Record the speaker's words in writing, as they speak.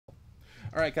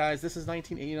All right, guys, this is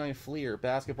 1989 Fleer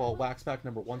Basketball Wax Pack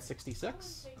number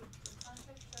 166.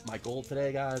 My goal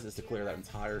today, guys, is to clear that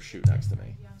entire shoot next to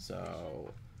me. So,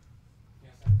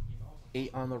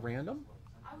 8 on the random.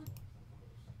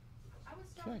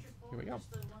 Okay, here we go.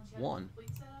 1,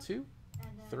 2,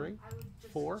 3,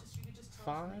 4,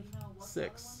 5,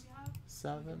 6,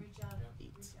 7,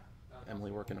 8.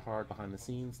 Emily working hard behind the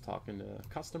scenes, talking to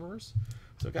customers.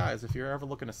 So, guys, if you're ever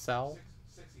looking to sell,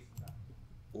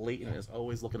 Leighton is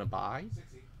always looking to buy.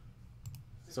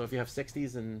 So if you have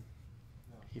 60s and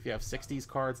if you have 60s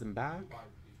cards in back,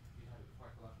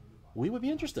 we would be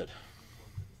interested.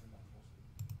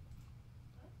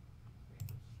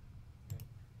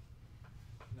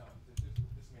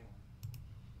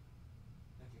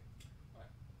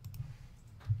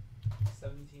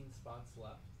 Spots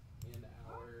left in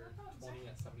our 20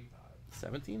 at 75.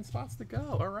 17 spots to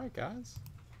go. All right, guys.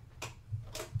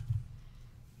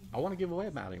 I want to give away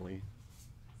a Mattingly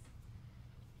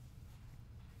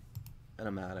and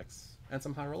a Maddox and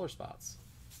some high roller spots.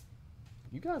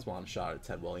 You guys want a shot at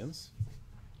Ted Williams?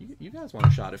 You guys want a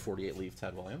shot at 48 leaf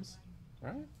Ted Williams,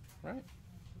 right? Right.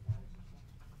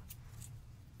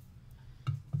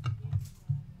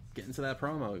 Get into that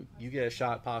promo. You get a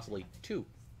shot, possibly 2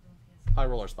 high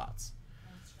roller spots.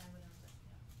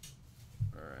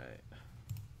 All right.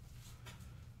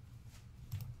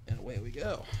 And away we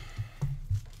go.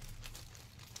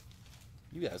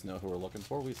 You guys know who we're looking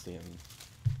for. We've seen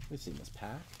this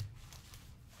pack.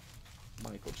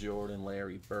 Michael Jordan,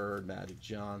 Larry Bird, Magic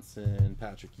Johnson,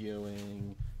 Patrick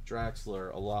Ewing,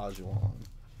 Draxler, Olajuwon.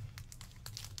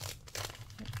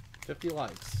 50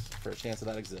 likes for a chance of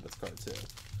that exhibits card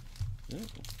too.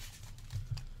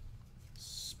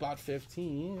 Spot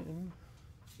 15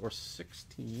 or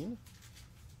 16.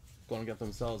 Going to get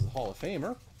themselves a Hall of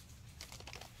Famer.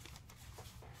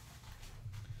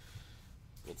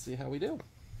 Let's see how we do.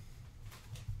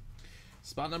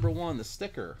 Spot number 1, the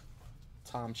sticker,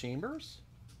 Tom Chambers.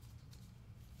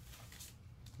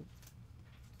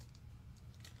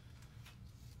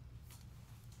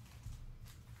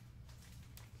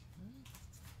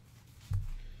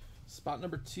 Spot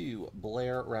number 2,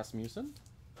 Blair Rasmussen.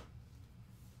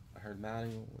 I heard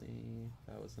Mattingly.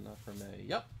 That was enough for me.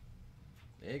 Yep.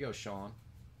 There you go, Sean.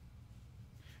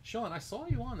 Sean, I saw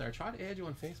you on there. I tried to add you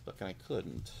on Facebook and I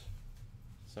couldn't.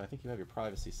 So I think you have your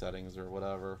privacy settings or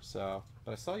whatever. So,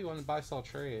 but I saw you on the buy sell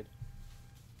trade.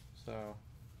 So,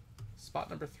 spot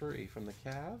number 3 from the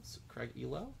Cavs, Craig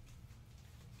Elo.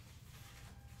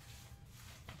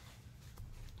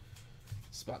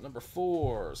 Spot number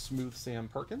 4, Smooth Sam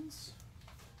Perkins.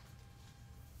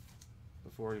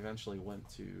 Before he eventually went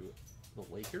to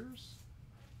the Lakers.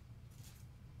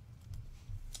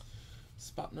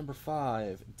 Spot number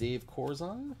 5, Dave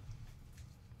Corzine.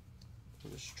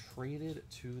 It was traded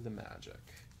to the Magic.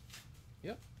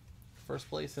 Yep. First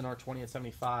place in our 20 at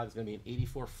 75 is going to be an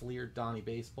 84 Fleer Donnie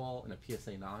Baseball and a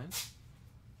PSA 9.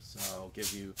 So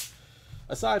give you,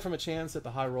 aside from a chance at the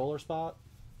high roller spot,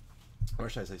 or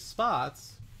should I say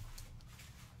spots,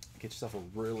 get yourself a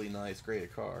really nice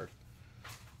graded card.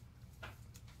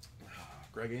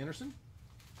 Greg Anderson.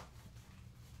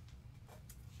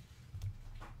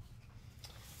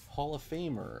 Hall of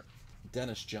Famer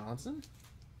Dennis Johnson.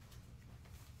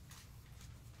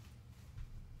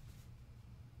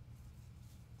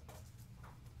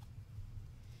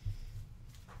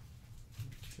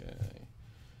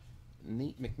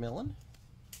 Nate McMillan.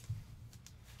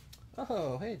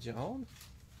 Oh, hey, Joan.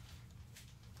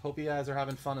 Hope you guys are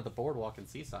having fun at the boardwalk in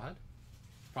Seaside.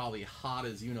 Probably hot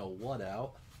as you know what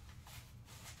out.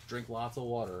 Drink lots of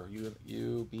water.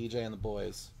 You, BJ, and the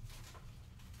boys.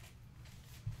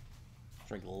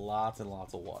 Drink lots and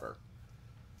lots of water.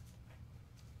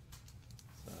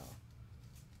 So,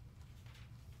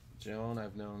 Joan,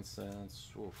 I've known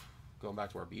since going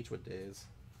back to our Beechwood days.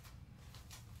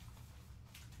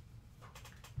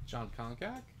 John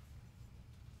Konkak.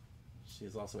 She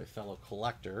is also a fellow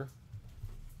collector.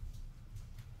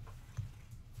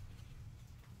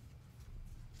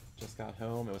 Just got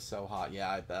home. It was so hot. Yeah,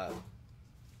 I bet.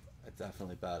 I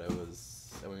definitely bet it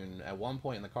was. I mean, at one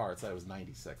point in the car, it said it was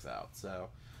 96 out. So,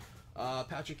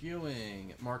 Patrick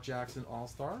Ewing, Mark Jackson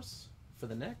All-Stars for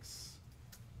the Knicks.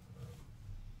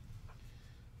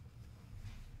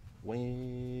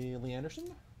 Willie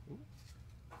Anderson. Ooh.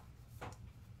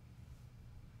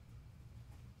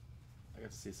 I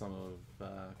got to see some of,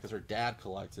 because her dad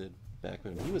collected back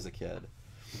when he was a kid.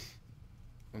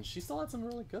 And she still had some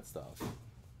really good stuff.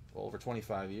 Well, over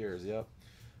 25 years, yep.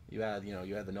 You had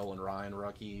the Nolan Ryan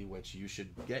rookie, which you should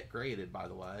get graded, by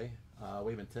the way.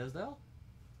 Wavin Tisdale.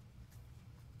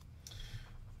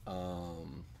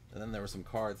 And then there were some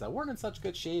cards that weren't in such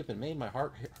good shape and made my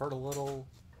heart hurt a little.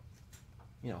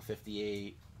 You know,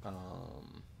 58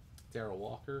 Darrell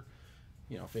Walker.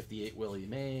 You know, 58 Willie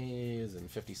Mays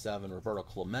and 57 Roberto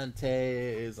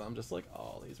Clemente's. I'm just like,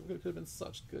 oh, these could have been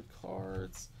such good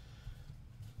cards.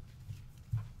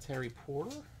 Terry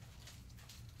Porter.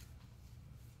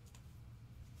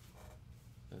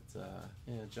 But,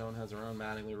 yeah, Joan has her own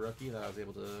Mattingly rookie that I was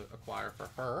able to acquire for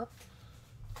her,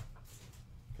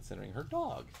 considering her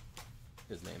dog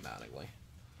is named Mattingly.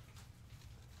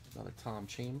 Another Tom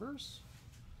Chambers.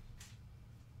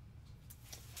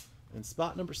 And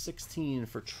spot number 16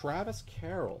 for Travis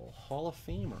Carroll, Hall of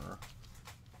Famer.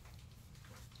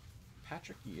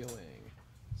 Patrick Ewing.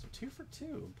 So 2 for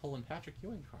 2, pulling Patrick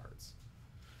Ewing cards.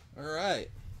 All right.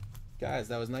 Guys,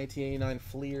 that was 1989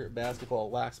 Fleer Basketball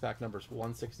Wax Pack numbers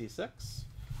 166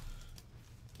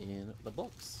 in the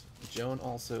books. Joan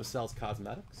also sells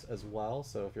cosmetics as well,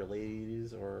 so if your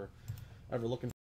ladies or ever looking